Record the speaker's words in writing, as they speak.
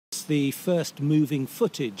the first moving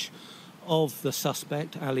footage of the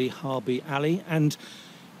suspect, Ali Harbi Ali, and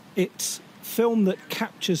it's film that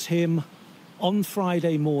captures him on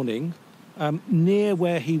Friday morning near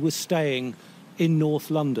where he was staying in North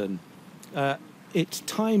London. It's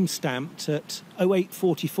time-stamped at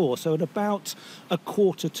 08:44, so at about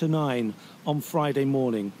 8:45 on Friday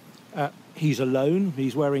morning. He's alone,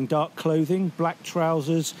 he's wearing dark clothing, black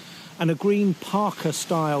trousers and a green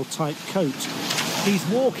parka-style type coat. He's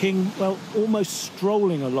walking, well, almost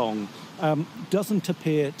strolling along, doesn't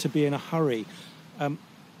appear to be in a hurry.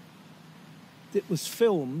 It was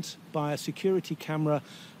filmed by a security camera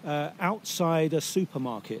outside a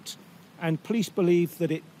supermarket, and police believe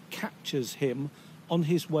that it captures him on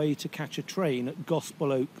his way to catch a train at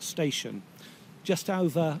Gospel Oak Station. Just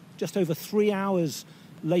over 3 hours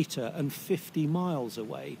later and 50 miles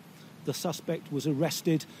away, the suspect was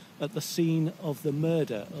arrested at the scene of the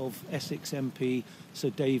murder of Essex MP Sir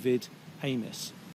David Amess.